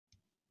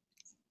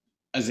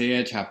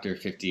Isaiah chapter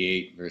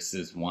 58,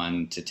 verses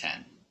 1 to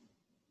 10.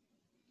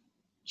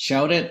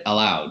 Shout it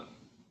aloud,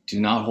 do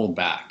not hold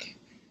back.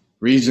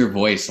 Raise your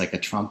voice like a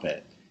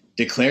trumpet.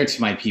 Declare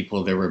to my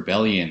people their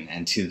rebellion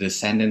and to the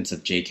descendants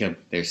of Jacob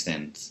their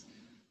sins.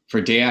 For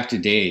day after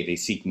day they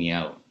seek me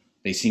out.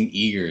 They seem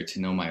eager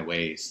to know my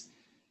ways,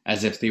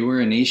 as if they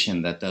were a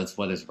nation that does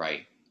what is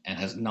right and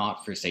has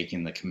not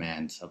forsaken the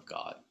commands of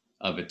God,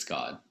 of its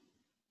God.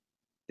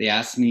 They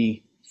ask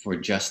me for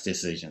just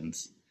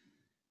decisions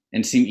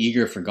and seem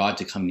eager for God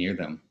to come near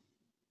them.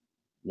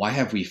 Why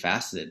have we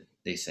fasted,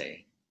 they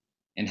say,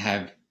 and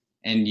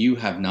you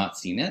have not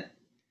seen it?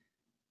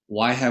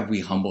 Why have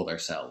we humbled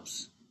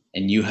ourselves,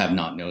 and you have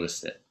not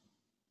noticed it?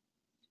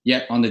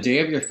 Yet on the day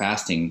of your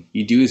fasting,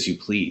 you do as you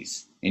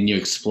please, and you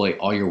exploit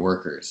all your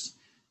workers.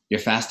 Your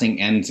fasting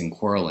ends in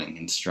quarreling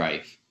and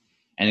strife,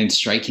 and in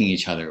striking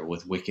each other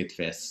with wicked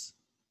fists.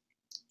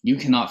 You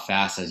cannot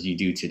fast as you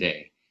do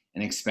today,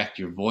 and expect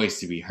your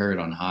voice to be heard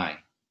on high.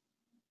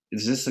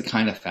 Is this the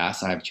kind of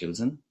fast I have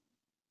chosen?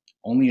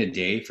 Only a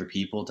day for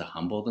people to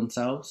humble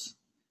themselves?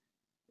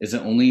 Is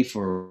it only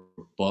for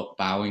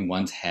bowing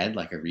one's head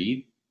like a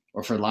reed,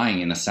 or for lying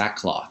in a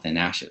sackcloth and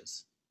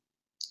ashes?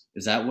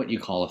 Is that what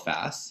you call a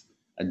fast?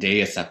 A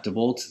day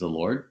acceptable to the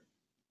Lord?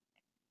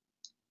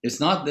 It's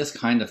not this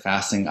kind of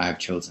fasting I have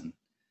chosen,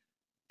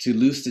 to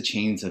loose the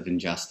chains of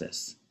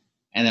injustice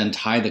and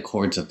untie the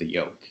cords of the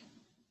yoke,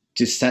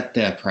 to set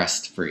the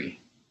oppressed free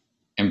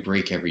and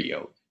break every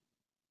yoke.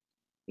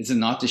 Is it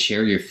not to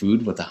share your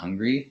food with the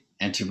hungry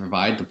and to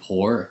provide the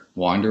poor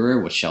wanderer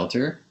with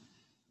shelter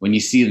when you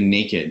see the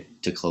naked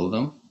to clothe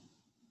them,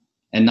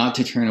 and not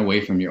to turn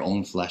away from your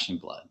own flesh and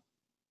blood?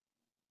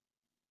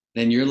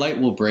 Then your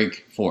light will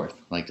break forth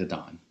like the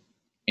dawn,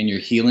 and your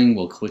healing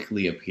will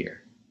quickly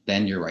appear.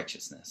 Then your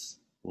righteousness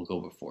will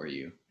go before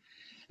you,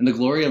 and the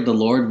glory of the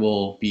Lord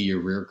will be your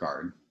rear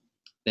guard.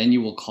 Then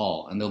you will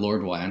call, and the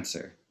Lord will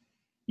answer.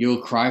 You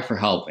will cry for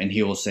help, and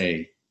he will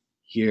say,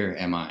 "Here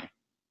am I."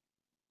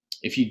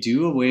 If you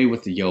do away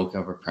with the yoke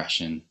of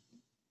oppression,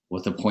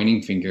 with the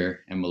pointing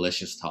finger and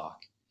malicious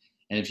talk,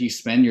 and if you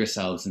spend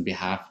yourselves in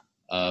behalf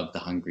of the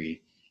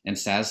hungry and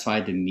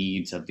satisfy the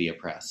needs of the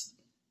oppressed,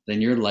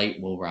 then your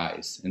light will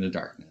rise in the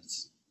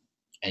darkness,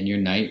 and your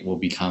night will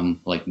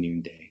become like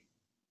noonday.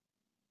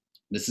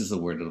 This is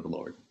the word of the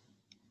Lord.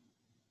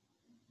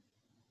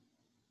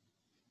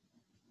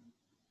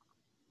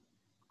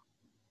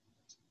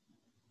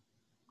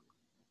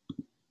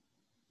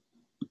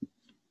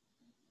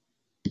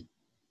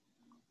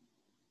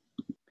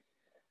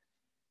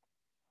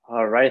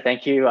 All right,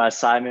 thank you,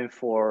 Simon,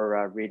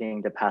 for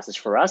reading the passage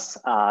for us.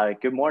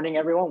 Good morning,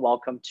 everyone.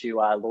 Welcome to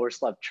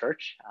Lord's Love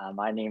Church.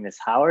 My name is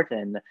Howard,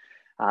 and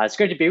it's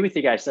great to be with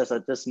you guys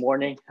this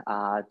morning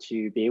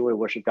to be able to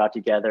worship God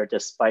together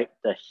despite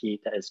the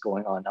heat that is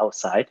going on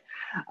outside.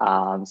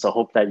 So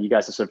hope that you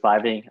guys are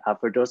surviving.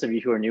 For those of you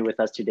who are new with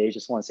us today,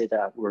 just want to say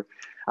that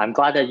I'm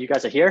glad that you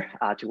guys are here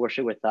to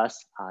worship with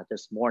us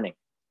this morning.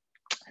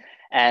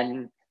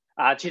 And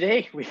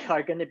today, we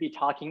are going to be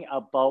talking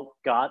about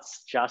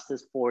God's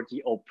justice for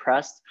the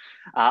oppressed.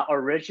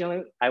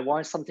 Originally, I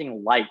wanted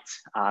something light,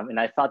 and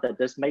I thought that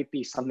this might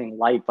be something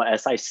light, but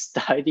as I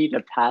studied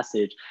the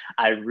passage,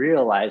 I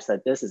realized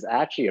that this is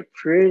actually a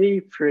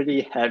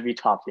pretty heavy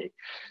topic.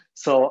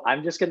 So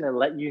I'm just going to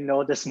let you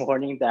know this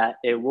morning that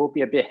it will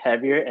be a bit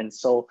heavier, and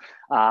so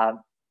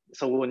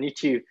we'll need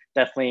to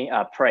definitely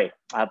pray.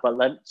 But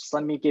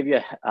let me give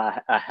you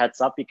a heads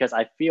up, because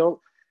I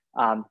feel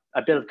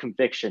a bit of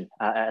conviction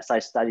as I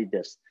studied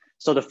this.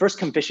 So the first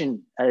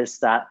conviction is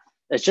that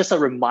it's just a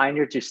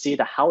reminder to see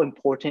that how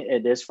important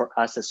it is for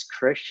us as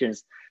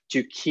Christians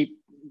to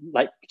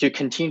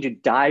continue to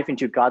dive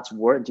into God's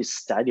word and to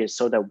study it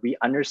so that we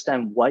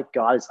understand what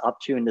God is up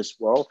to in this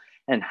world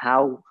and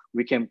how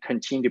we can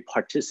continue to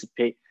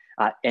participate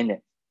in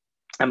it.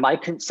 And my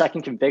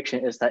second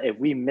conviction is that if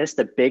we miss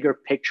the bigger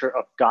picture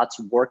of God's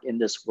work in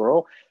this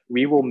world,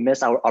 we will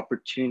miss our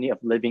opportunity of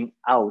living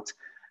out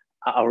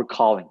our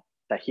calling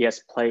that he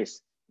has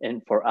placed in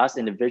for us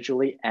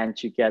individually and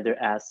together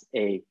as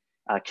a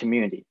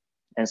community.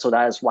 And so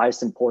that is why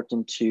it's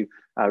important to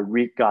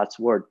read God's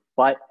word.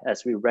 But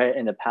as we read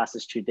in the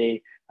passage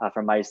today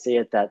from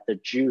Isaiah, that the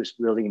Jews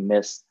really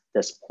missed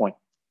this point,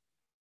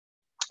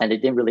 and they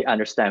didn't really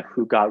understand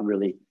who God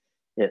really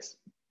is.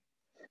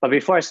 But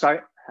before I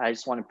start, I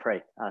just want to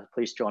pray.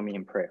 Please join me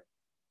in prayer.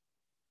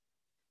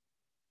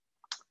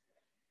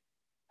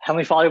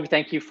 Heavenly Father, we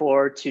thank you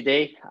for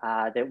today,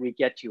 that we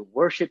get to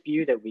worship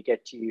you, that we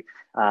get to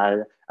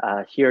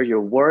hear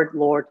your word,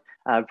 Lord.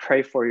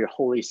 Pray for your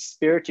Holy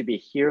Spirit to be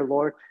here,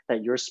 Lord,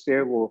 that your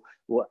Spirit will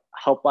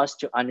help us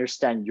to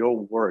understand your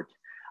word.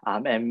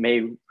 And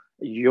may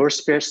your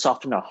Spirit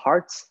soften our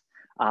hearts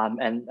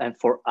and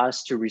for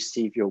us to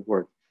receive your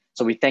word.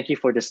 So we thank you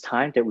for this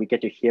time that we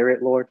get to hear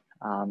it, Lord,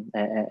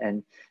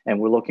 and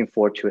we're looking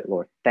forward to it,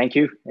 Lord. Thank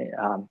you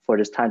for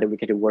this time that we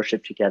get to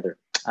worship together.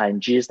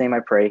 In Jesus' name I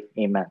pray,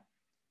 amen.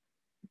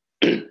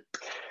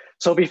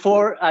 So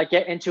before I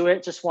get into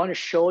it, just want to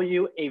show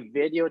you a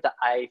video that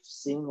I've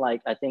seen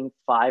I think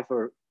 5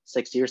 or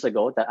 6 years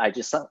ago that I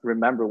just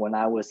remember when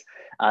I was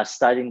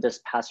studying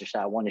this passage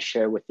that I want to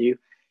share with you.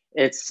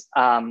 It's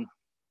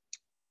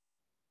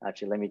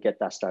actually, let me get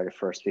that started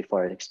first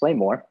before I explain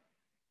more.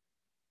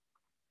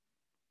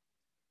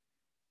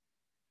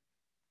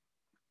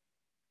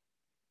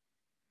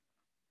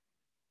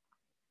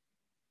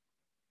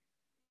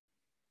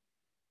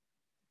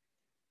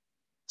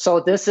 So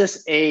this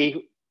is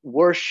a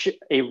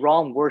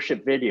wrong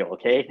worship video,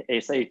 okay?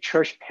 It's a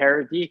church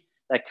parody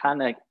that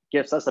kind of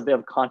gives us a bit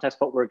of context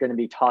what we're going to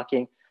be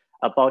talking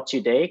about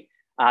today.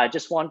 I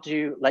just want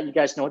to let you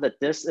guys know that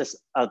this is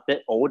a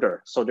bit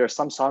older. So there's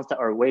some songs that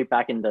are way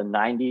back in the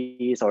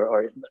 90s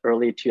or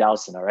early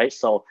 2000, all right?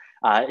 So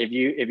if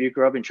you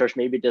grew up in church,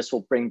 maybe this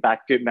will bring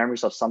back good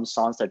memories of some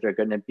songs that they're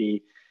going to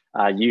be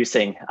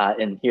using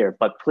in here.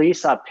 But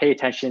please pay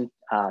attention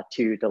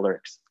to the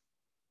lyrics.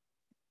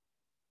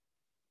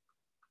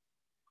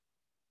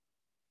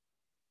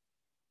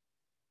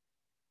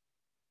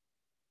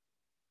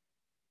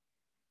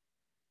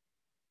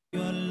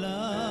 Your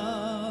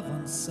love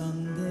on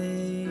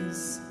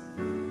Sundays,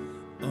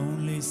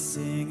 only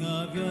sing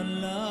of your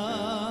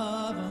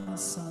love on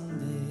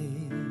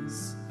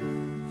Sundays.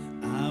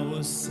 I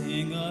will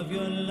sing of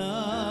your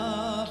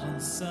love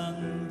on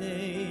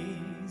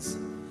Sundays,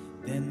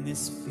 then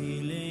this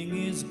feeling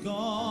is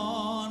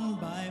gone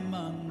by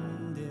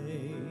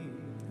Monday.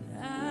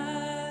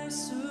 I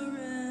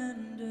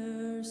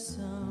surrender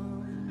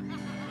some,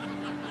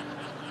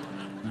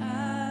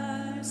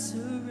 I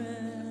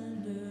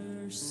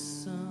surrender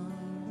some.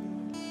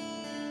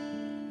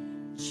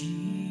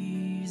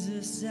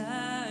 Jesus,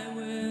 I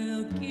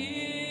will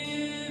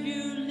give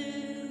you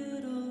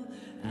little.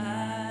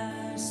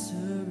 I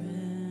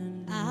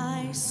surrender.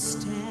 I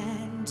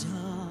stand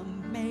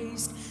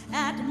amazed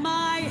at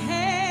my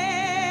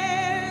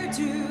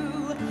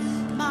hairdo.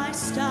 My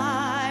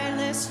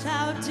stylist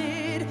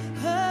outdid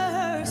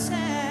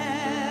herself.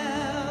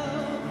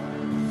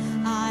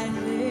 I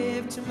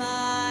lift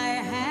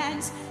my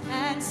hands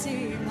and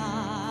see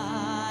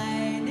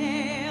my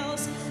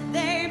nails.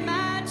 They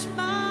match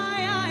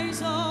my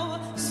eyes oh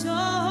so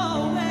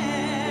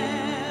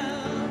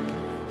well.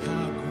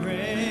 How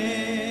great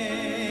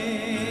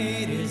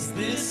is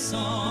this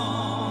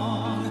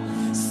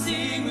song?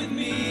 Sing with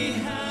me,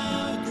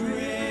 how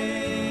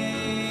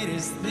great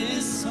is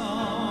this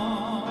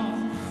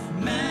song?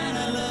 Man,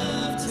 I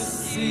love to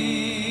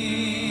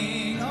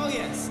sing. Oh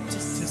yes,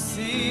 just to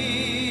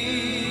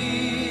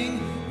sing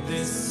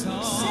this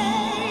song.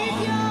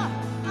 Savior,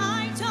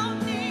 I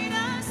don't need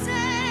a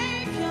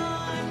savior.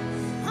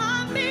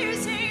 I'm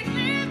busy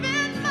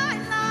living my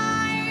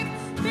life.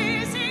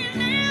 Busy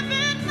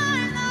living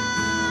my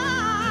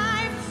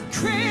life.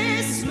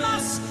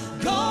 Christmas,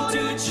 go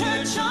to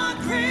church on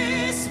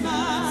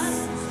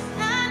Christmas.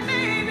 And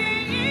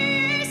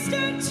maybe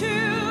Easter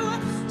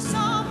too. So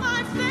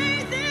my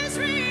faith is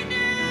renewed.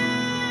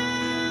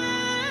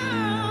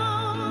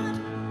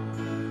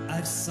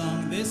 I've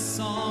sung this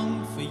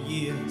song for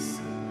years.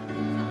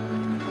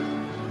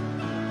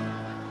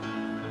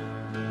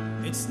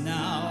 It's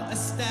now a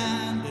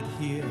standard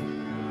here.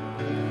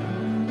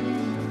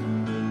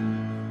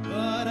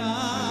 But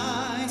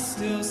I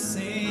still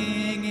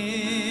sing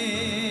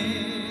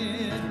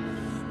it,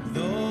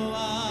 though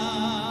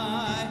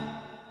I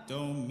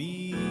don't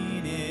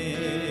mean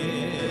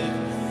it.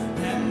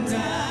 And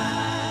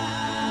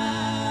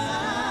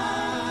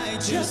I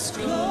just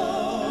go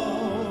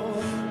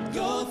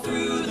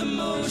through the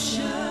motions.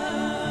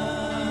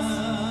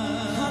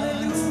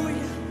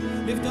 Hallelujah.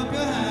 Lift up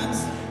your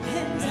hands.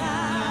 And I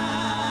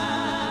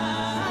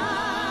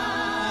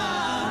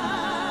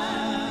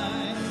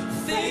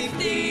fake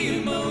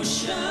the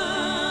emotion.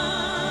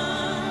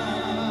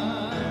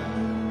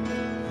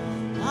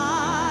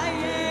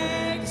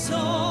 I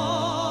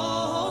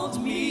exalt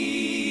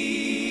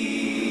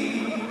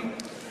Me.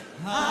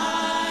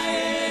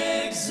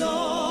 I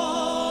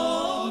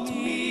exalt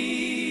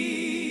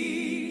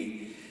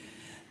me.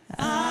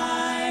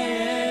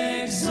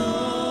 I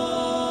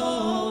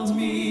exalt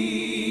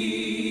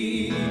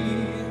me.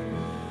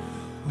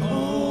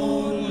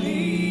 Only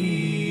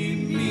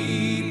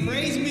me.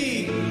 Praise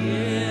me.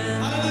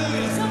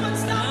 Hallelujah. Someone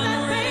stop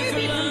that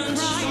baby from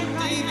crying right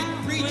David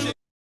now. preaching.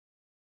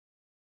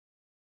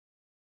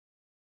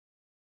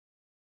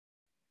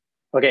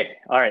 Okay,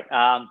 all right.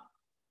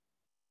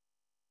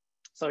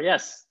 So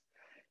yes,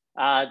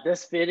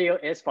 this video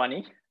is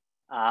funny,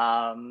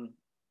 but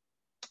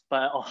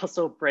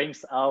also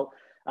brings out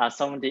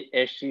some of the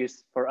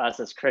issues for us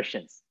as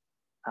Christians,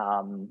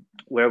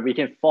 where we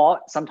can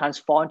sometimes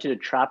fall into the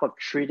trap of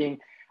treating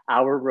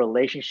our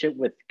relationship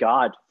with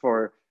God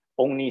for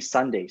only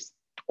Sundays,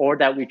 or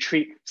that we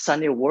treat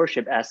Sunday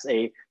worship as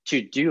a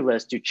to-do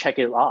list to check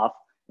it off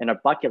in a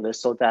bucket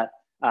list so that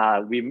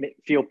we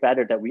feel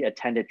better that we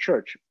attended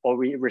church, or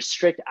we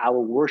restrict our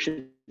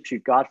worship to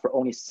God for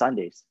only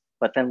Sundays.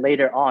 But then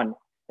later on,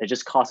 it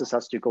just causes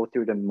us to go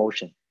through the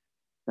motion.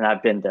 And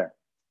I've been there.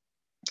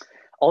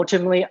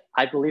 Ultimately,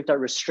 I believe that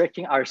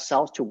restricting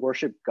ourselves to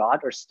worship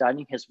God or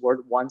studying his word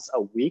once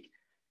a week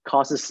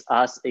causes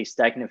us a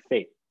stagnant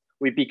faith.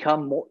 We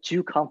become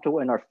too comfortable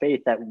in our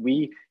faith that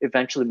we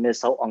eventually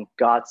miss out on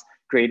God's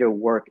greater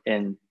work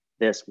in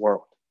this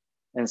world.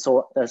 And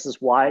so this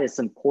is why it's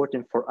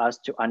important for us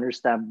to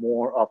understand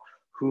more of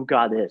who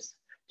God is,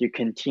 to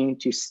continue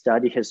to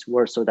study his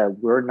word so that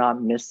we're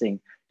not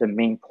missing the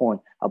main point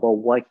about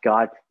what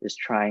God is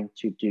trying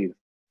to do,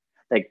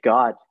 that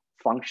God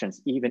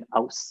functions even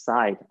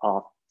outside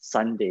of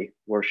Sunday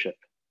worship.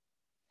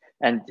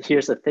 And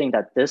here's the thing,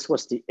 that this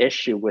was the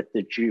issue with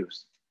the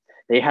Jews.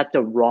 They had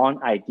the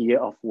wrong idea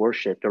of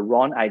worship, the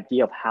wrong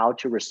idea of how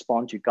to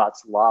respond to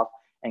God's love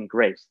and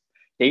grace.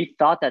 They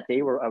thought that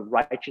they were a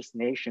righteous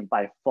nation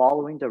by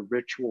following the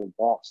ritual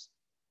laws.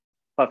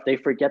 But they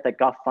forget that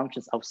God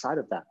functions outside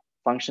of that,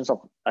 functions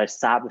of a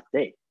Sabbath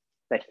day,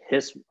 that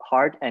his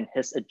heart and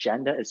his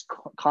agenda is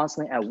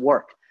constantly at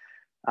work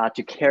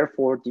to care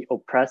for the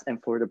oppressed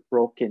and for the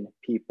broken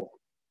people.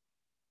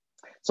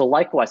 So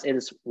likewise, it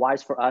is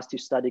wise for us to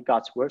study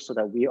God's word so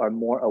that we are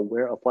more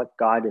aware of what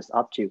God is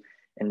up to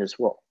in this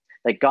world.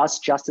 That God's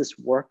justice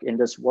work in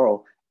this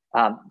world,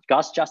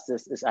 God's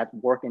justice is at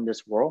work in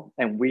this world,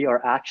 and we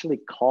are actually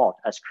called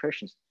as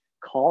Christians,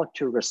 called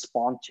to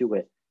respond to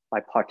it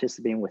by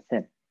participating with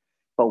him.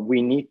 But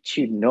we need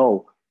to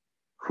know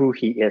who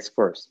he is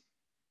first.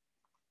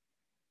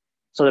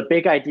 So the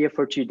big idea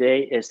for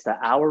today is that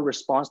our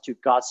response to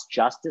God's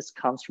justice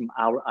comes from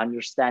our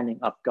understanding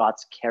of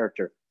God's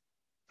character.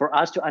 For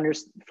us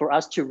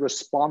to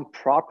respond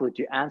properly,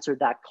 to answer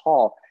that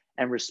call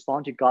and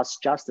respond to God's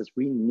justice,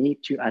 we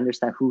need to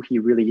understand who he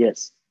really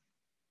is.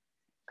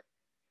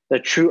 The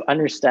true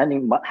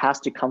understanding has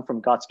to come from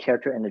God's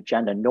character and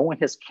agenda. Knowing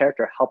his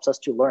character helps us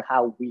to learn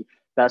how we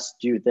best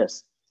do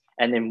this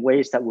and in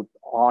ways that would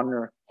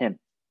honor him.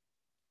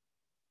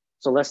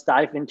 So let's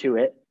dive into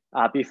it.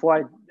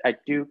 Before I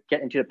do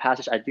get into the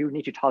passage, I do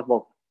need to talk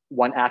about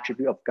one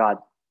attribute of God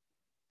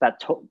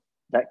that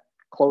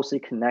closely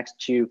connects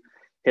to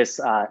his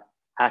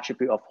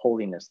attribute of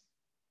holiness.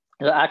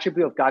 The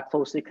attribute of God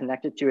closely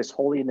connected to his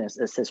holiness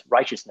is his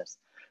righteousness,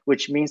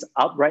 which means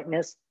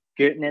uprightness,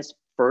 goodness,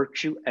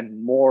 virtue,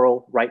 and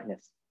moral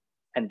rightness.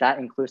 And that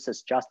includes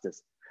his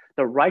justice.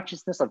 The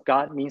righteousness of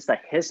God means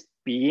that his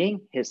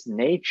being, his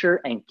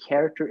nature, and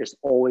character is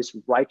always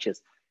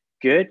righteous,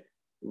 good,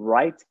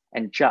 right,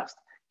 and just.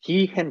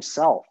 He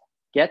himself,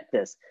 get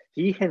this,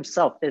 he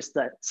himself is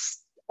the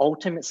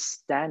ultimate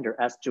standard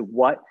as to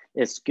what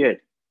is good,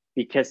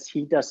 because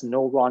he does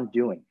no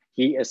wrongdoing.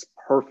 He is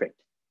perfect.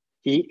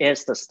 He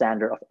is the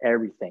standard of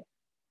everything.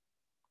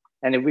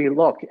 And if we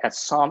look at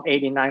Psalm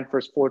 89,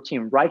 verse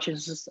 14,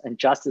 righteousness and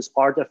justice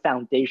are the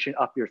foundation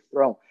of your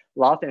throne.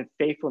 Love and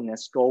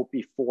faithfulness go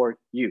before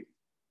you.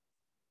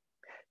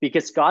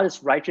 Because God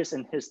is righteous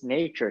in his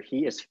nature,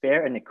 he is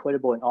fair and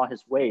equitable in all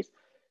his ways,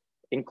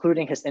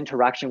 including his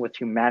interaction with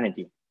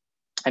humanity.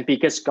 And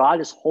because God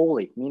is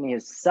holy, meaning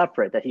he's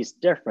separate, that he's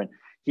different,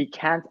 he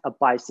can't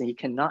abide sin, he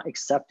cannot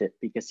accept it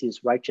because he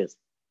is righteous.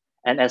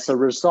 And as a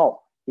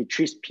result, he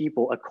treats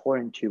people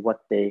according to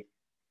what they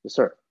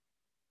deserve.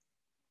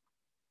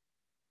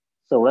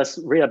 So let's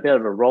read a bit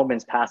of a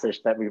Romans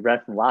passage that we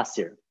read from last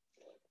year.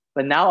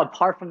 But now,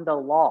 apart from the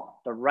law,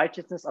 the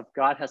righteousness of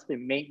God has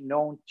been made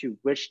known, to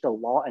which the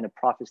law and the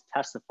prophets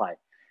testify.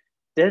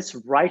 This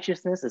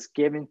righteousness is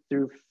given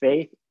through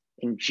faith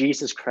in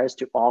Jesus Christ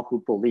to all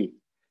who believe.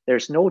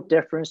 There's no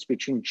difference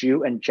between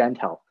Jew and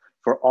Gentile,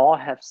 for all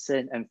have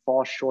sinned and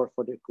fall short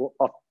of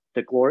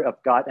the glory of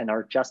God and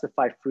are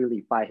justified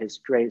freely by his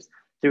grace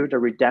through the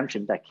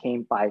redemption that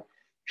came by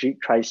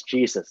Christ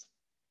Jesus.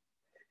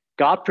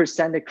 God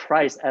presented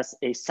Christ as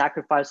a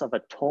sacrifice of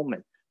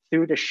atonement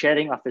through the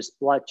shedding of his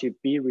blood to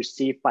be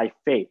received by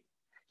faith.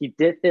 He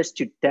did this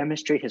to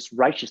demonstrate his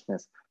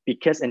righteousness,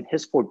 because in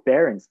his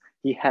forbearance,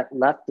 he had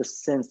left the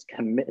sins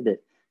committed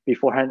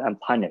beforehand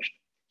unpunished.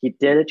 He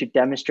did it to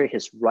demonstrate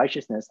his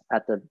righteousness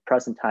at the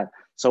present time,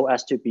 so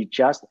as to be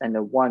just and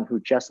the one who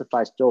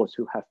justifies those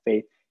who have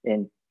faith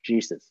in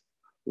Jesus.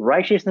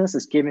 Righteousness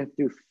is given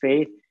through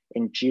faith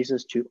in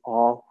Jesus to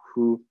all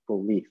who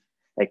believe.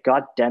 That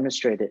God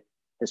demonstrated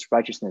his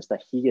righteousness,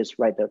 that he is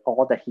right, that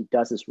all that he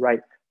does is right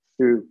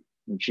through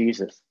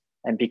Jesus.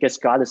 And because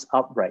God is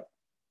upright,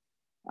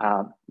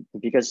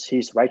 because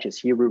he's righteous,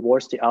 he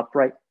rewards the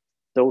upright,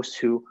 those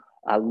who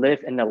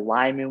live in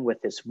alignment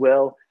with his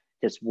will,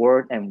 his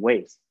word, and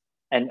ways.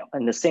 And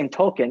in the same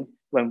token,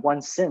 when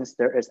one sins,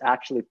 there is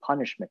actually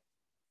punishment.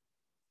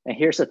 And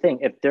here's the thing,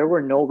 if there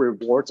were no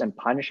rewards and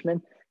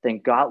punishment,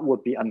 then God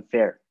would be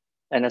unfair.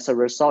 And as a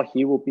result,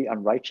 he will be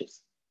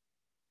unrighteous.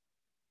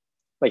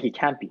 But he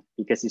can't be,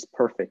 because he's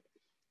perfect.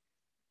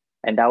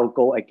 And that will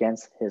go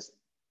against his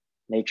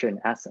nature and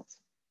essence.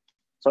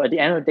 So at the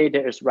end of the day,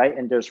 there is right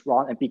and there's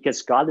wrong. And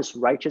because God is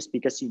righteous,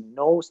 because he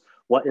knows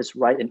what is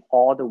right in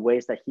all the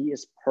ways, that he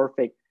is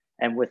perfect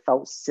and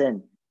without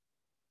sin,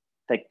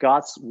 that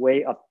God's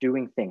way of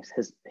doing things,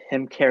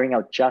 him carrying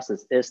out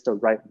justice, is the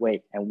right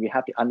way. And we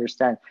have to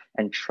understand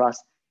and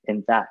trust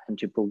in that and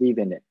to believe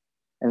in it.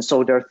 And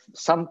so there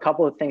are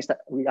couple of things that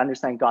we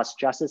understand God's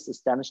justice is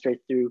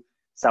demonstrated through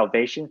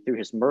salvation, through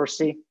his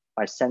mercy,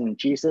 by sending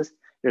Jesus,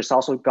 There's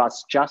also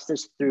God's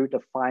justice through the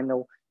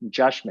final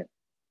judgment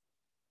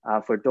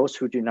for those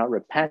who do not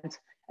repent.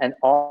 And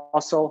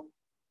also,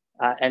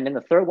 and then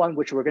the third one,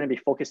 which we're going to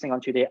be focusing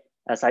on today,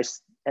 as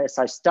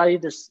I study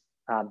this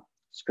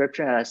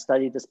scripture and I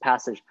study this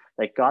passage,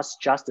 that God's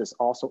justice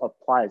also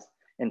applies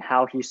in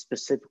how he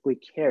specifically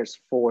cares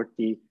for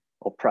the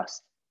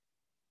oppressed.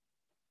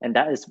 And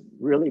that is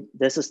really,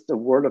 this is the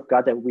word of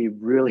God that we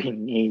really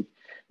need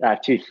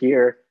to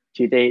hear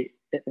today,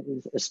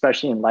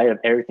 especially in light of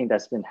everything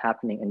that's been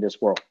happening in this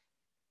world.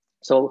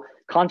 So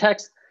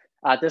context,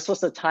 this was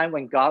the time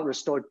when God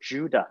restored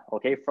Judah,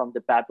 okay, from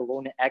the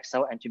Babylonian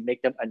exile and to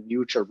make them a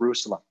new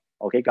Jerusalem.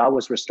 Okay, God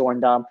was restoring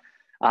them.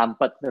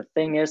 But the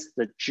thing is,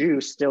 the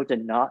Jews still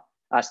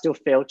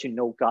failed to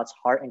know God's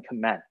heart and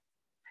command.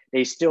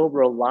 They still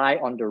rely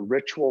on the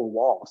ritual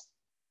laws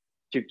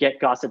to get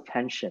God's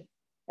attention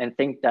and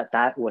think that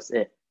that was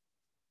it.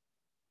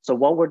 So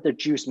what were the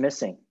Jews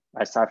missing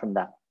aside from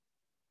that?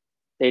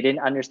 They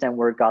didn't understand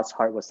where God's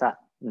heart was at.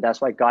 And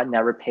that's why God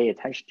never paid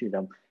attention to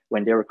them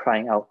when they were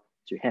crying out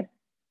to him.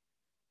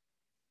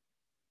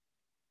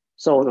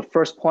 So the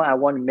first point I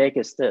want to make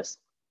is this,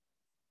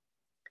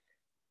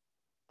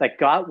 that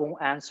God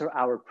won't answer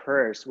our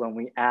prayers when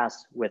we ask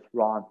with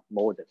wrong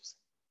motives.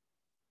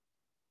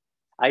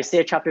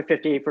 Isaiah chapter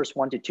 58, verse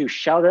 1-2,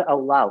 shout it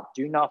out loud,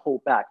 do not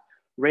hold back.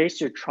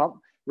 Raise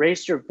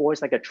your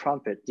voice like a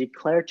trumpet.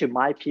 Declare to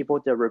my people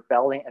their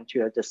rebellion and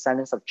to the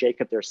descendants of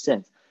Jacob their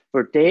sins.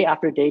 For day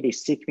after day they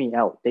seek me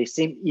out. They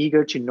seem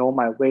eager to know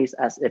my ways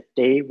as if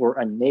they were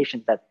a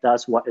nation that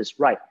does what is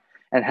right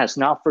and has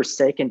not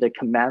forsaken the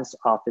commands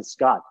of its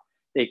God.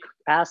 They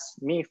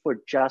ask me for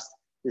just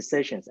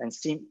decisions and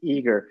seem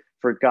eager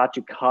for God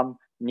to come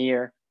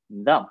near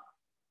them.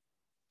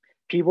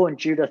 People in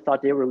Judah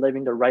thought they were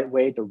living the right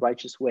way, the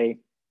righteous way.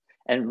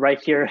 And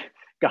right here,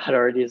 God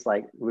already is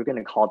like, we're going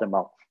to call them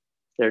out.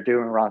 They're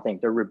doing the wrong thing.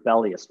 They're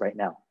rebellious right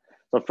now.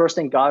 So first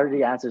thing God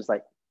already answers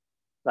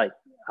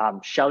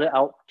shout it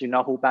out, do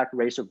not hold back,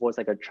 raise your voice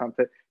like a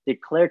trumpet,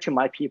 declare to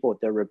my people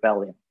their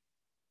rebellion.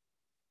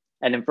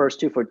 And in verse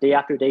 2, for day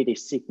after day, they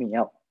seek me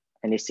out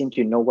and they seem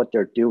to know what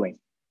they're doing.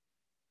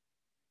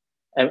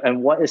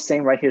 And what is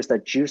saying right here is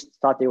that Jews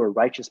thought they were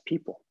righteous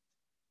people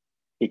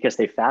because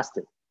they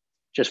fasted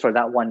just for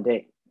that one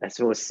day. As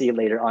we'll see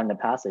later on in the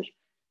passage,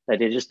 that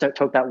they just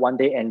took that one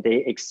day and they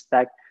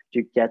expect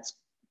to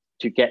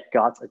get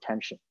God's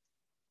attention.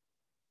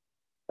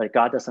 But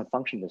God doesn't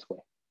function this way.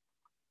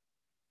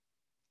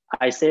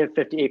 Isaiah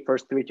 58,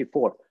 verse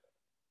 3-4.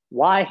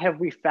 Why have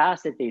we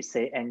fasted, they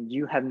say, and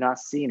you have not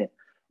seen it?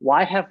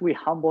 Why have we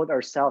humbled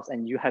ourselves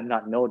and you have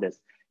not noticed?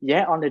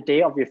 Yet on the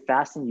day of your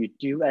fasting, you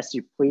do as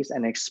you please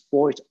and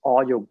exploit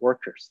all your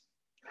workers.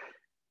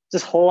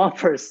 Just hold on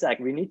for a sec.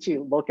 We need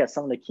to look at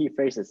some of the key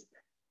phrases.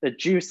 The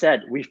Jew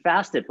said, we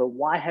fasted, but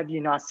why have you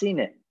not seen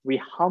it? We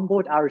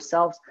humbled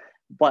ourselves,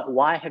 but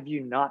why have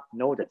you not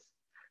noticed?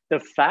 The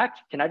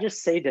fact, can I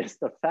just say this?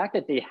 The fact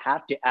that they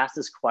have to ask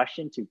this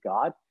question to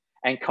God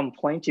and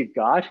complain to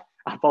God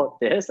about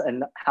this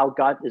and how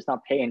God is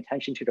not paying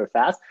attention to their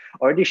fast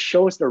already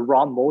shows the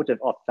wrong motive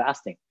of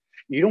fasting.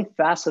 You don't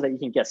fast so that you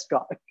can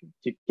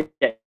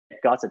get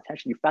God's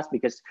attention. You fast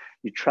because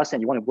you trust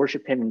and you want to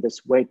worship him in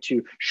this way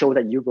to show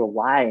that you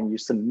rely and you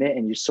submit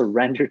and you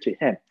surrender to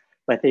him.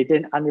 But they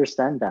didn't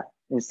understand that.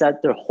 Instead,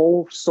 their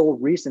whole sole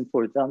reason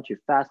for them to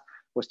fast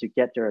was to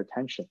get their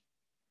attention.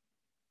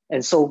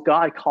 And so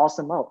God calls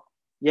them out.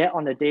 Yet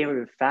on the day of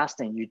your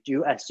fasting, you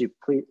do as you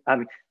please.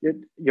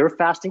 Your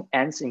fasting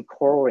ends in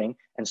quarreling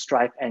and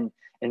strife and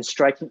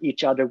striking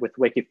each other with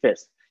wicked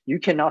fists. You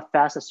cannot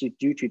fast as you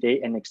do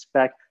today and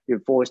expect your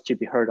voice to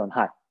be heard on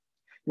high.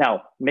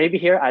 Now, maybe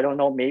here, I don't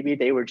know, maybe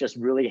they were just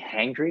really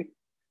hangry,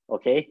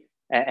 okay,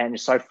 and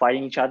start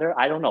fighting each other.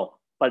 I don't know.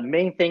 But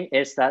main thing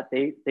is that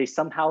they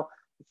somehow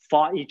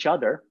fought each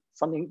other.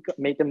 Something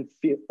made them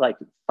feel like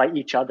fight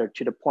each other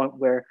to the point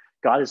where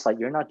God is like,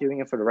 you're not doing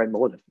it for the right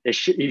motive.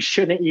 You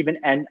shouldn't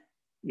even end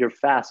your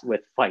fast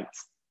with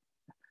fights.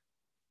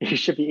 You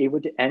should be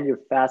able to end your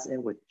fast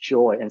with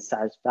joy and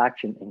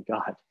satisfaction in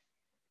God.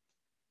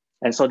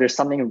 And so there's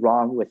something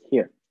wrong with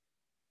here.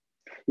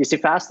 You see,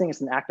 fasting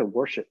is an act of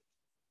worship.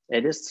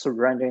 It is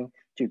surrendering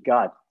to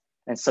God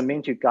and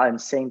submitting to God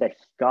and saying that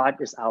God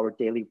is our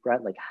daily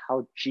bread, like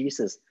how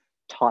Jesus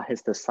taught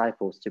his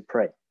disciples to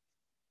pray.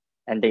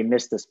 And they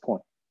missed this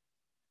point.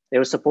 It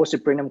was supposed to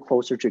bring them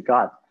closer to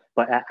God,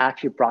 but it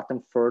actually brought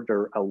them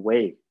further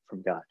away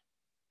from God.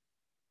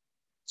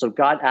 So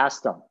God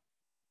asked them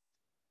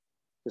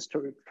this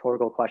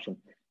rhetorical question: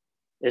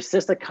 is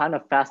this the kind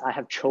of fast I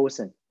have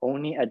chosen,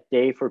 only a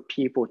day for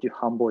people to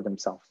humble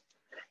themselves?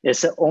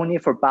 Is it only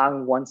for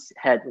bowing one's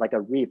head like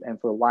a reed and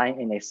for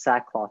lying in a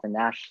sackcloth and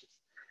ashes?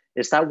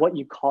 Is that what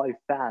you call a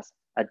fast,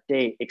 a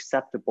day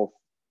acceptable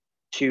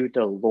to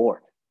the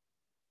Lord?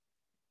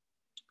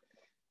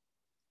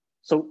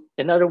 So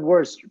in other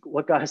words,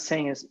 what God is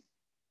saying is,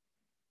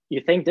 you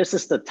think this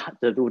is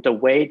the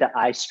way that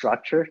I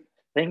structure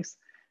things,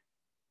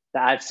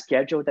 that I've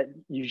scheduled, that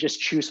you just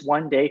choose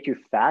one day to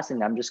fast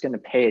and I'm just going to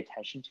pay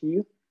attention to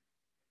you?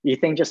 You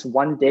think just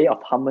one day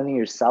of humbling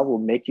yourself will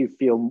make you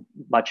feel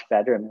much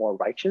better and more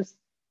righteous?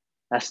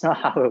 That's not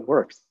how it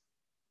works.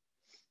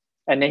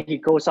 And then he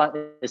goes on,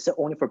 is it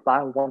only for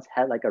bowing one's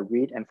head like a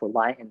reed and for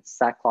lying in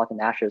sackcloth and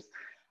ashes?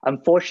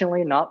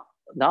 Unfortunately, not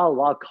a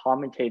lot of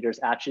commentators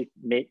actually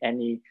made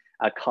any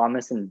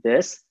comments in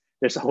this.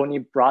 There's only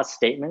broad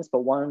statements, but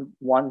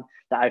one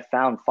that I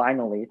found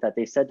finally, that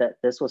they said that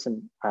this was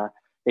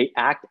they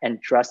act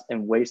and dress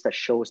in ways that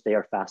shows they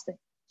are fasting.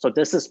 So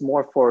this is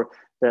more for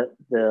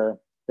the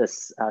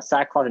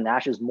sackcloth and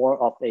ashes,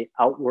 more of a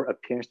outward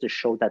appearance to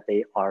show that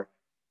they are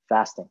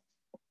fasting.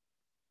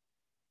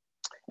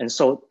 And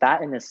so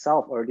that in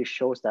itself already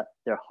shows that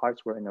their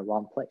hearts were in the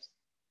wrong place.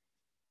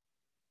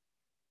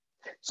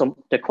 So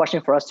the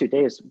question for us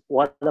today is,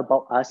 what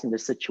about us in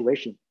this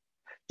situation?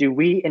 Do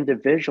we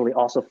individually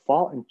also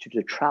fall into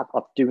the trap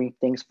of doing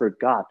things for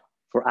God,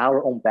 for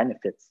our own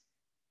benefits?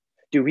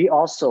 Do we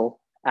also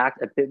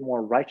act a bit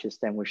more righteous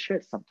than we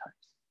should sometimes?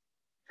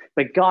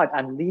 But God,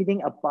 I'm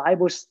leading a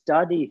Bible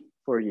study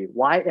for you.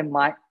 Why am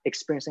I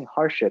experiencing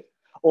hardship?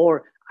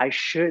 Or I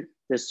should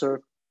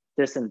deserve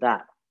this and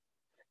that.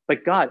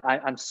 But God,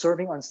 I'm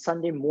serving on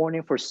Sunday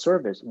morning for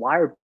service. Why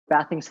are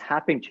bad things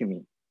happening to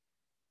me?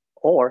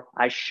 Or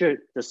I should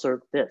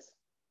deserve this.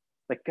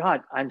 But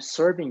God, I'm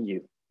serving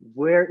you.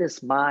 Where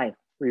is my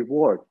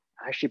reward?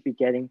 I should be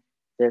getting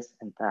this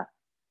and that.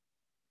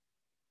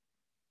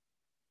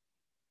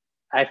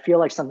 I feel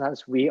like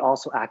sometimes we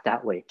also act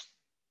that way.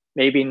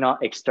 Maybe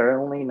not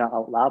externally, not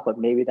out loud, but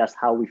maybe that's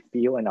how we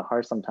feel in our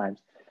heart sometimes,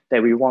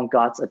 that we want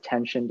God's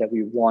attention, that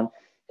we want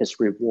his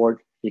reward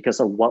because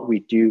of what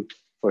we do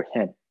for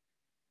him.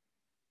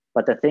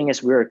 But the thing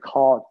is, we're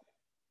called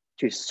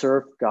to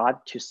serve God,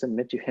 to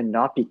submit to him,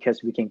 not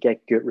because we can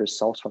get good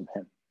results from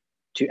him,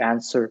 to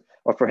answer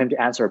or for him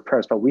to answer our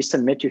prayers, but we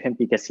submit to him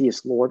because he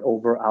is Lord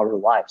over our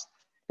lives,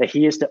 that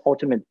he is the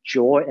ultimate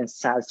joy and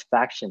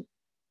satisfaction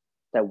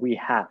that we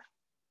have.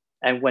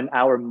 And when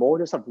our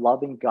motives of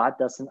loving God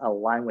doesn't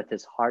align with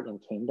his heart and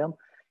kingdom,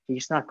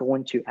 he's not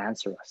going to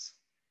answer us.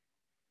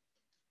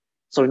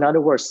 So in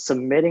other words,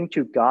 submitting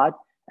to God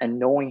and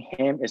knowing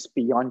him is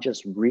beyond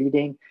just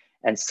reading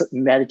and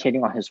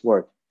meditating on his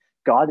word.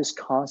 God is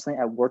constantly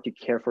at work to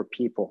care for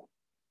people.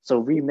 So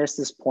if we miss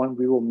this point,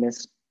 we will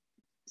miss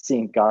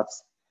seeing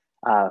God's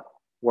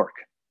work.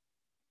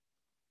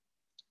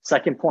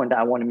 Second point that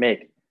I want to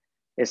make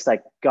is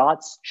like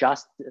God's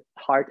just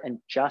heart and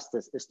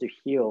justice is to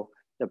heal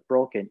the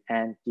broken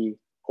and the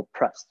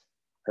oppressed.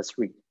 Let's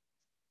read.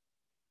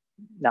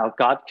 Now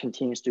God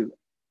continues to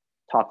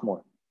talk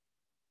more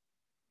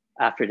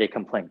after they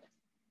complained.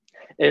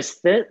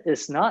 Is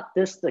not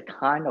this the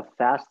kind of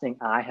fasting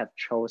I have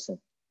chosen?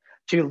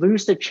 To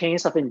loose the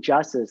chains of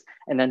injustice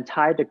and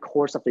untie the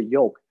cords of the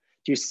yoke,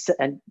 to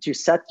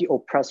set the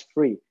oppressed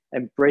free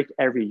and break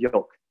every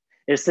yoke?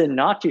 Is it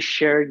not to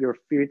share your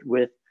food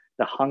with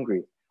the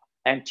hungry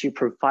and to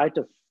provide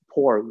the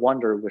poor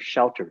wander with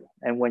shelter?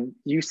 And when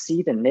you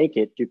see the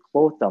naked, to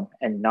clothe them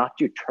and not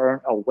to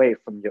turn away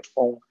from your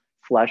own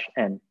flesh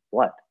and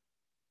blood?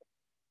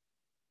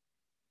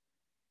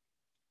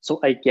 So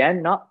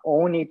again, not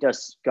only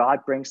does God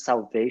bring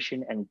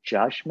salvation and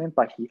judgment,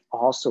 but he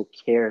also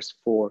cares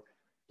for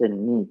the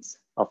needs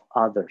of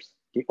others,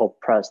 the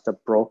oppressed, the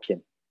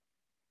broken.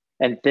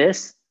 And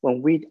this,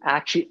 when we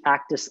actually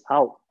act this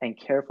out and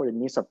care for the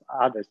needs of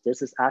others,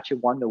 this is actually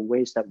one of the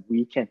ways that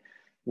we can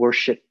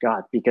worship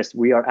God, because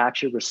we are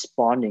actually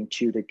responding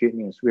to the good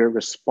news. We are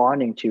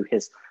responding to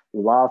his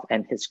love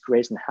and his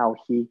grace and how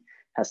he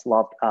has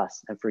loved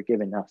us and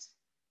forgiven us.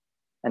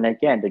 And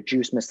again, the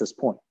Jews missed this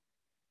point.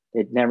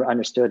 They never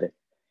understood it.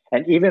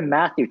 And even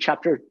Matthew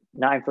chapter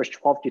 9, verse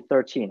 12 to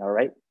 13, all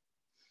right?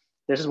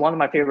 This is one of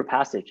my favorite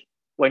passages.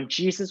 When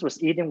Jesus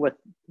was eating with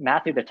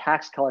Matthew, the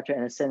tax collector,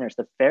 and the sinners,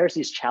 the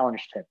Pharisees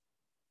challenged him.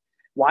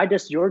 Why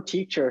does your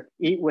teacher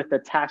eat with the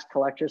tax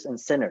collectors and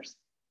sinners?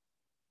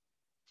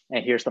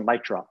 And here's the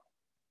mic drop.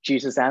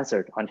 Jesus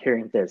answered on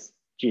hearing this.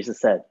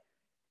 Jesus said,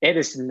 it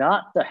is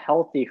not the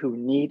healthy who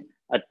need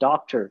a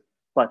doctor,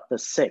 but the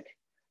sick.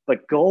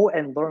 But go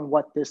and learn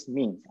what this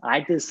means.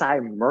 I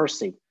desire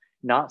mercy,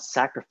 not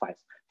sacrifice.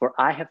 For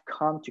I have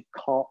not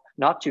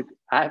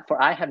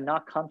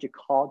come to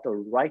call the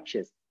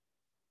righteous,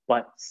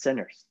 but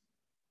sinners.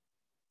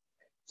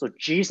 So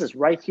Jesus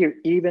right here,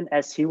 even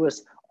as he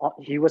was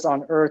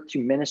on earth to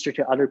minister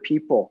to other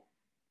people,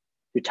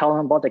 to tell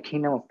them about the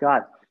kingdom of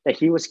God, that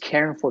he was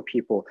caring for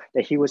people,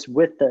 that he was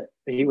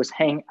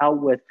hanging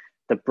out with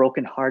the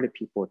brokenhearted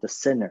people, the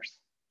sinners,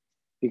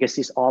 because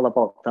he's all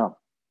about them.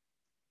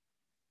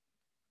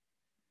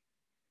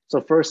 So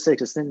verse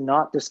 6, is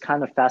not this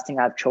kind of fasting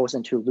I've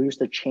chosen, to loose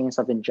the chains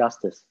of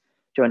injustice,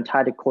 to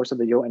untie the cords of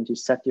the yoke, and to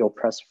set the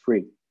oppressed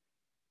free.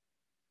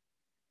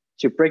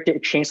 To break the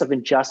chains of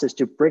injustice,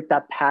 to break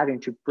that pattern,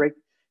 to break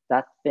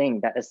that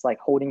thing that is like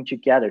holding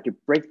together, to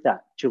break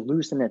that, to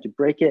loosen it, to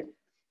break it,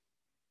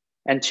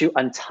 and to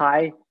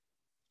untie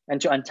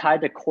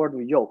the cord of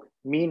the yoke,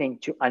 meaning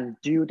to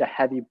undo the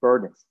heavy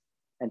burdens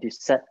and to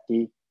set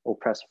the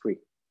oppressed free.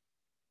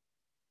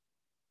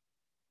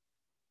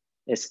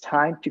 It's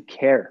time to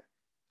care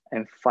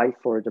and fight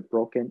for the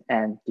broken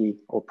and the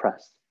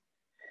oppressed.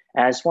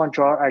 And I just want to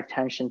draw our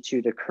attention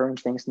to the current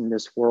things in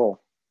this world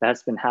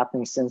that's been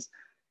happening since,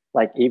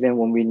 like, even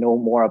when we know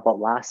more about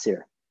last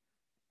year,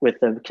 with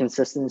the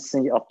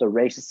consistency of the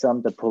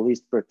racism, the police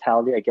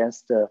brutality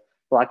against the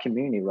Black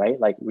community, right?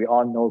 Like, we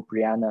all know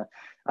Breonna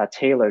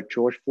Taylor,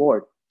 George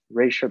Floyd,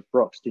 Rayshard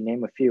Brooks, to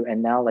name a few,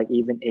 and now like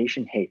even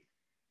Asian hate,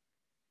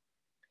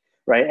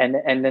 right?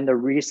 And then the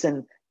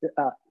recent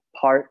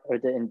part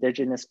of the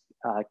indigenous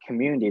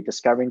community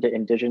discovering the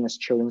indigenous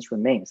children's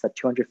remains, that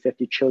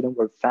 250 children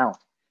were found,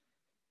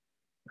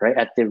 right,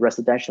 at the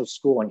residential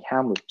school in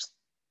Kamloops.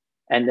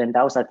 And then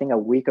that was, I think, a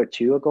week or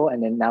two ago.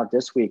 And then now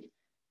this week,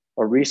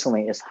 or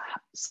recently, is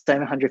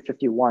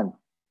 751.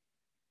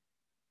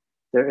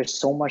 There is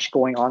so much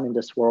going on in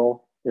this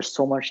world. There's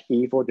so much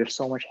evil. There's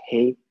so much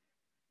hate.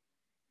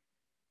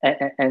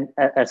 And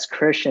as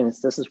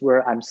Christians, this is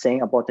where I'm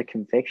saying about the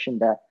conviction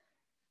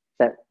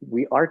that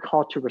we are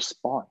called to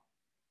respond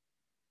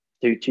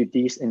to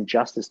these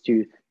injustice,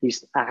 to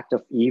these acts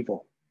of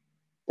evil.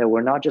 That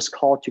we're not just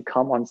called to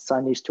come on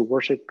Sundays to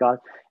worship God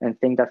and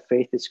think that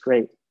faith is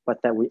great,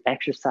 but that we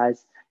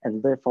exercise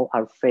and live out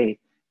our faith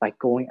by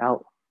going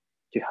out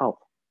to help.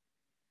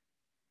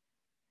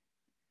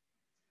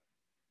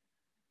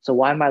 So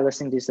why am I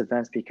listing these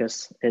events?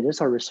 Because it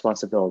is our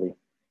responsibility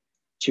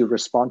to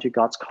respond to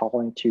God's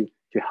calling to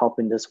help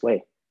in this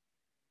way.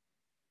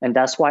 And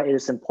that's why it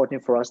is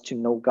important for us to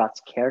know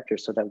God's character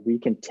so that we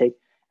can take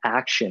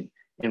action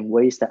in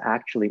ways that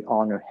actually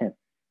honor him.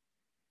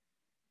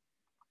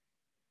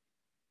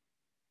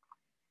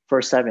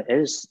 Verse 7,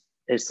 is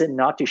it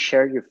not to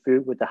share your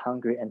food with the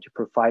hungry and to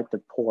provide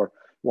the poor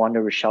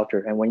wander with shelter?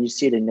 And when you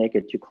see the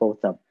naked, to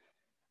clothe them.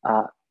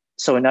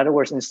 So in other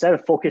words, instead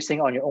of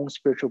focusing on your own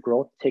spiritual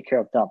growth, take care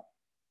of them.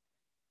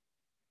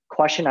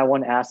 Question I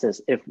want to ask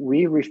is, if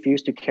we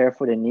refuse to care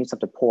for the needs of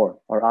the poor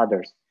or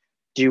others,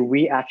 do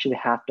we actually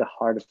have the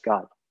heart of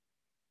God?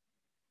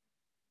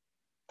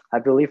 I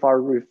believe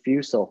our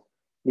refusal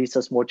leads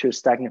us more to a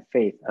stagnant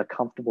faith, a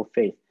comfortable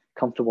faith,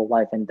 comfortable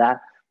life, and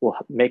that will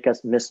make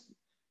us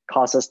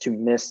cause us to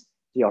miss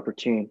the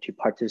opportunity to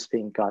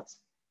participate in God's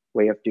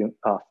way of doing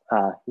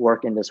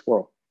work in this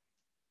world.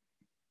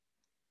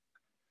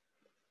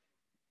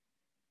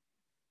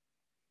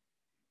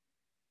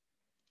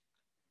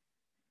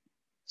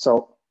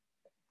 So,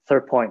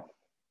 third point.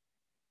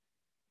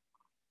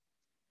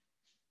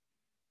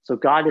 So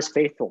God is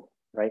faithful,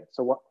 right?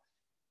 So what?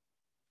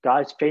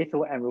 God is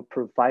faithful and will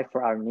provide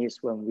for our needs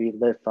when we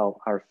live out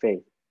our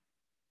faith.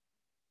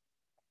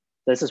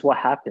 This is what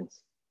happens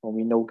when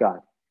we know God,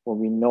 when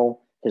we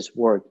know his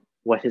word,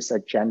 what his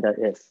agenda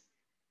is.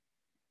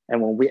 And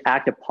when we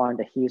act upon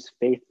that, he is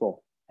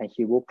faithful and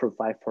he will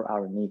provide for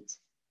our needs.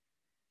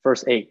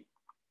 Verse 8.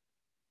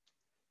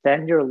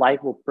 Then your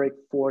light will break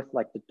forth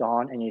like the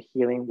dawn and your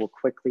healing will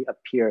quickly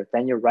appear.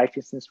 Then your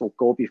righteousness will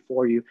go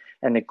before you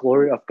and the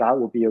glory of God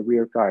will be your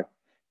rear guard.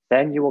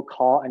 Then you will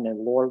call and the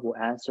Lord will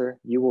answer.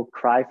 You will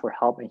cry for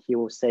help and he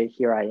will say,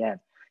 here I am.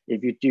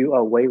 If you do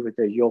away with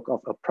the yoke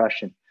of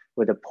oppression,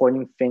 with the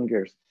pointing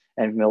fingers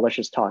and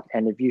malicious talk,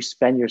 and if you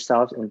spend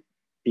yourselves in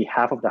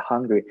behalf of the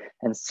hungry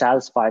and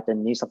satisfy the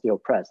needs of the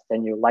oppressed,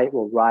 then your light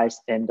will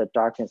rise in the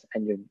darkness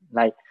and your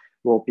night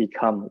will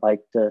become like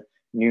the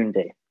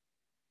noonday.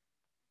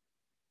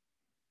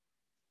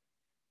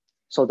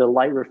 So the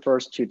light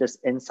refers to this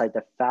insight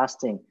that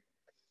fasting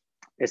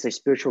is a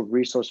spiritual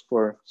resource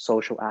for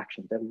social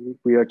action, that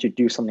we are to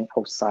do something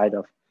outside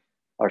of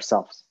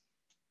ourselves.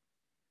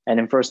 And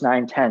in verse 9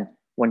 and 10,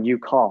 when you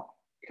call,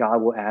 God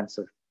will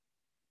answer.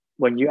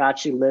 When you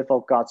actually live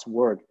out God's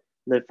word,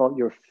 live out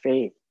your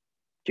faith,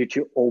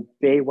 to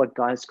obey what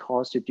God has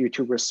called us to do,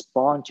 to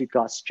respond to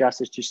God's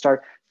justice,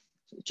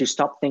 to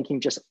stop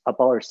thinking just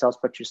about ourselves,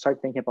 but to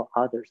start thinking about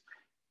others.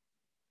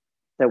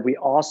 That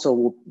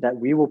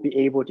we will be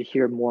able to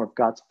hear more of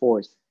God's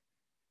voice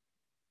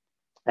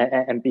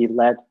and be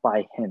led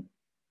by him.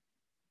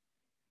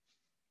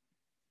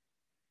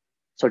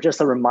 So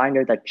just a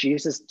reminder that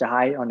Jesus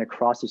died on the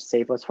cross to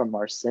save us from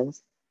our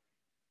sins,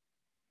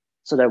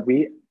 so that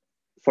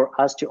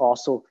for us to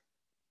also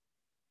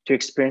to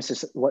experience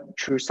this, what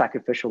true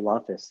sacrificial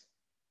love is,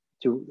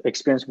 to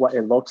experience what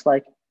it looks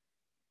like,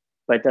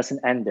 but it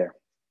doesn't end there.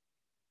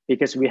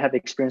 Because we have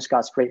experienced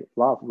God's great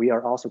love, we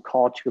are also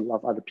called to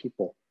love other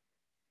people.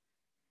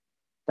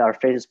 That our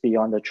faith is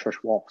beyond the church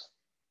walls.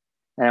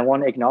 And I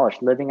want to acknowledge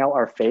living out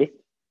our faith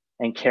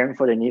and caring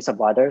for the needs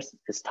of others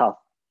is tough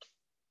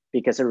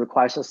because it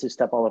requires us to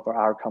step out of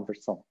our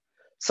comfort zone.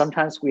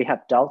 Sometimes we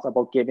have doubts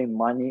about giving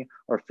money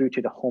or food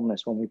to the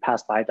homeless when we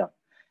pass by them.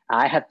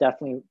 I have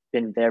definitely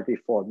been there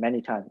before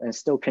many times and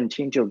still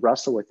continue to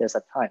wrestle with this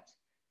at times.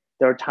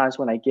 There are times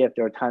when I give,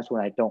 there are times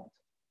when I don't.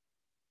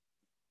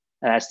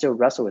 And I still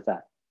wrestle with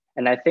that.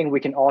 And I think we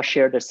can all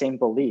share the same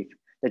belief,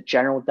 the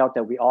general doubt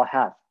that we all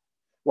have.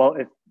 Well,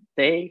 if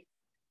they,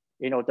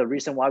 the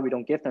reason why we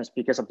don't give them is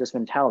because of this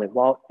mentality.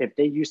 Well,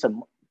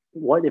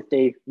 what if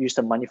they use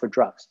the money for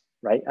drugs,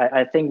 right?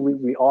 I think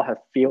we all have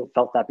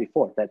felt that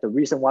before, that the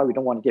reason why we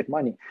don't want to give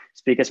money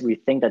is because we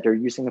think that they're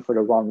using it for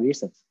the wrong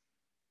reasons.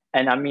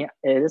 And I mean,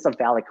 it is a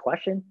valid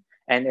question,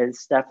 and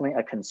it's definitely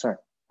a concern.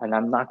 And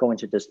I'm not going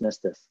to dismiss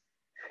this.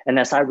 And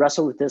as I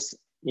wrestled with this,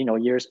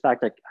 years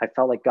back, like I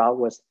felt like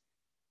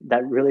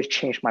that really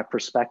changed my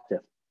perspective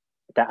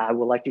that I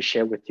would like to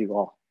share with you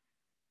all.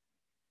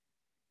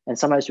 And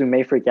sometimes we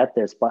may forget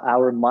this, but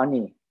our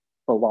money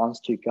belongs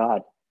to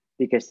God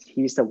because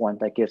He's the one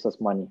that gives us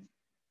money,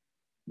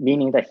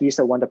 meaning that He's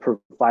the one that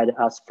provided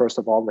us, first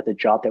of all, with a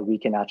job that we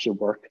can actually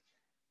work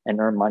and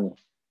earn money.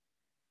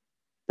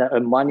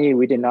 That money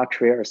we did not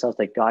create ourselves,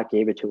 that God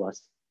gave it to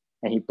us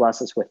and He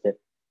blessed us with it.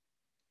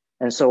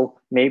 And so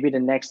maybe the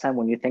next time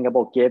when you think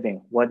about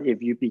giving, what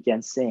if you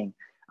begin saying,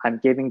 I'm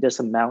giving this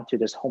amount to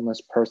this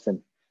homeless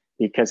person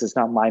because it's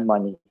not my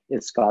money,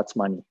 it's God's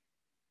money.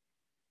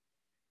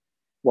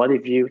 What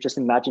if you just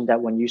imagine that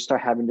when you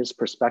start having this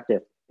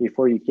perspective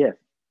before you give,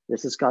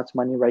 this is God's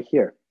money right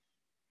here.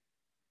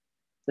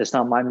 It's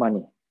not my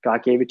money.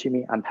 God gave it to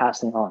me, I'm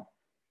passing on.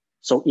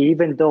 So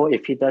even though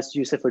if He does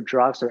use it for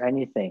drugs or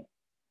anything,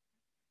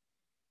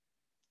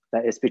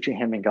 that is between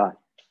Him and God.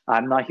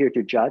 I'm not here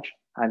to judge.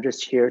 I'm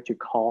just here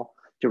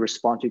to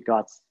respond to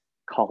God's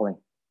calling,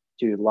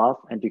 to love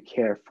and to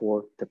care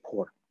for the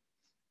poor.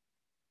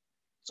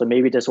 So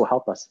maybe this will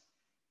help us.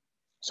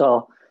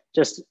 So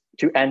just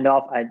to end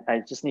off,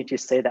 I just need to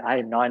say that I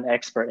am not an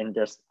expert in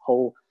this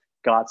whole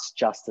God's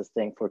justice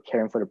thing for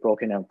caring for the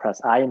broken and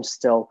oppressed. I am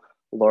still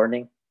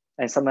learning,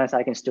 and sometimes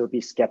I can still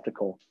be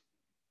skeptical.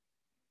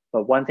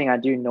 But one thing I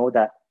do know,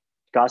 that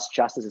God's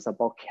justice is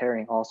about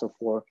caring also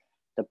for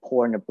the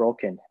poor and the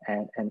broken.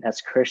 And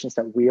as Christians,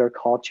 that we are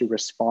called to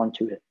respond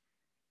to it.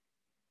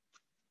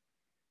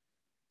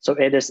 So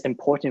it is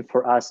important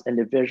for us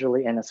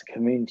individually and as a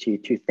community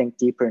to think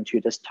deeper into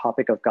this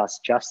topic of God's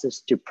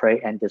justice, to pray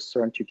and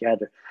discern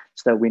together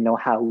so that we know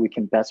how we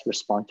can best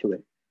respond to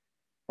it.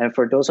 And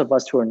for those of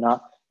us who are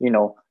not,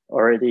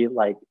 already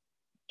like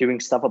doing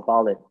stuff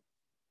about it,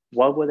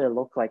 what would it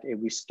look like if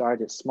we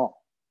started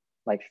small?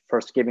 Like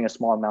first giving a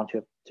small amount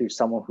to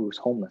someone who's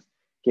homeless,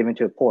 giving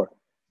to the poor,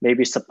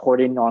 maybe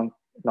supporting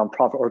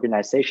nonprofit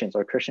organizations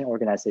or Christian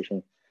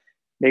organizations,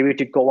 maybe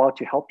to go out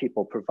to help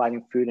people,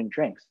 providing food and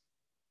drinks.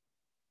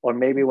 Or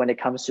maybe when it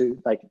comes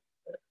to like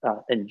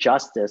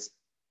injustice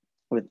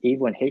with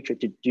evil and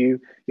hatred, to do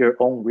your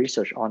own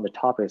research on the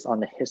topics, on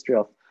the history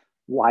of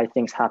why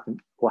things happen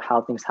or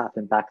how things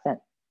happened back then,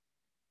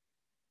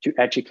 to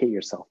educate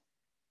yourself.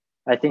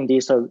 I think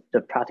these are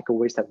the practical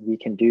ways that we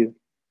can do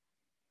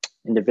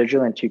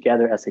individually and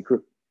together as a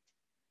group.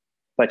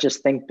 But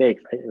just think big,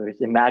 right?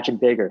 Imagine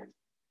bigger.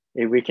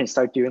 If we can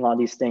start doing all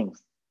these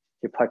things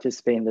to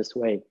participate in this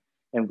way,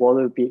 and what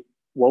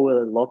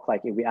will it look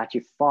like if we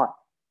actually fought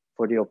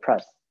for the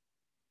oppressed?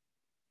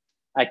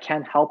 I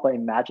can't help but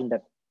imagine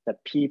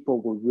that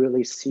people will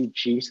really see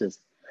Jesus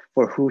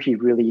for who He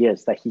really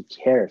is, that He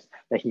cares,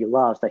 that He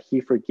loves, that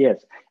He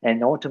forgives,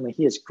 and ultimately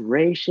He is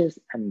gracious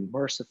and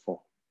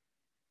merciful.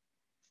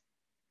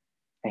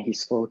 And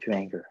He's slow to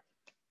anger.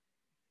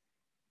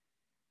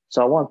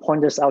 So I want to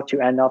point this out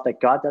to end off,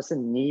 that God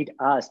doesn't need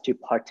us to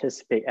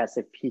participate as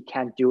if He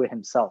can't do it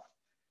Himself,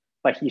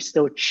 but He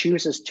still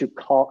chooses to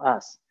call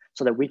us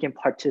so that we can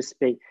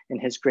participate in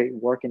His great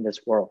work in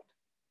this world.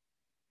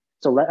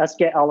 So let us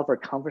get out of our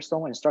comfort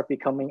zone and start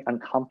becoming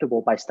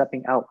uncomfortable by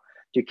stepping out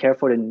to care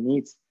for the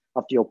needs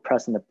of the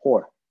oppressed and the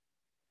poor.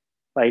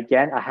 But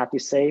again, I have to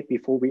say,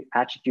 before we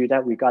actually do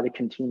that, we got to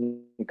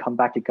continue to come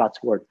back to God's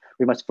word.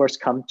 We must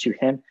first come to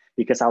Him,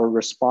 because our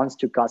response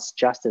to God's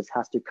justice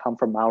has to come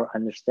from our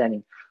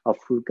understanding of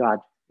who God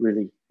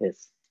really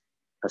is.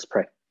 Let's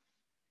pray.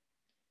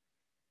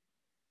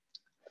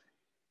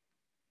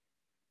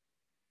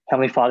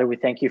 Heavenly Father, we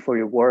thank You for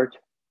Your word.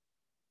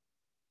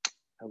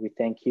 We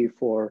thank You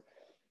for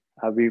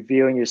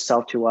revealing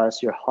Yourself to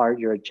us, Your heart,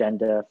 Your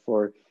agenda,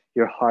 for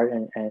Your heart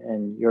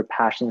and Your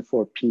passion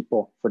for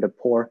people, for the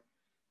poor.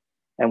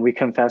 And we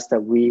confess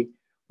that we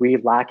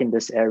lack in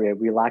this area.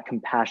 We lack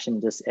compassion in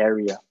this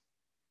area.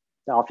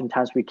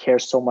 Oftentimes we care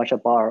so much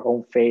about our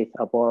own faith,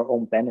 about our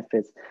own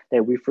benefits,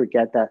 that we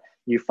forget that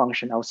You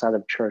function outside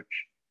of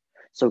church.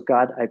 So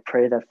God, I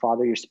pray that,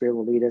 Father, Your Spirit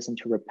will lead us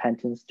into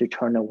repentance, to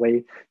turn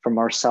away from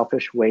our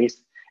selfish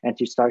ways and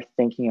to start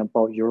thinking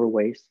about Your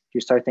ways, to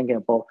start thinking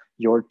about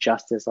Your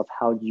justice, of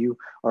how You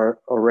are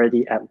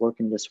already at work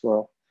in this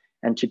world,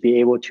 and to be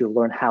able to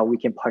learn how we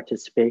can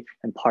participate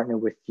and partner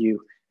with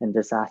You in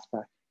this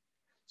aspect.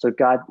 So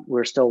God,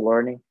 we're still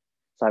learning.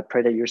 So I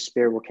pray that Your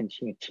Spirit will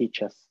continue to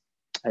teach us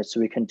as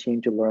we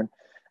continue to learn,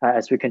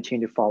 as we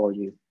continue to follow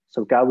You.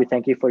 So God, we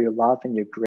thank You for Your love and Your grace.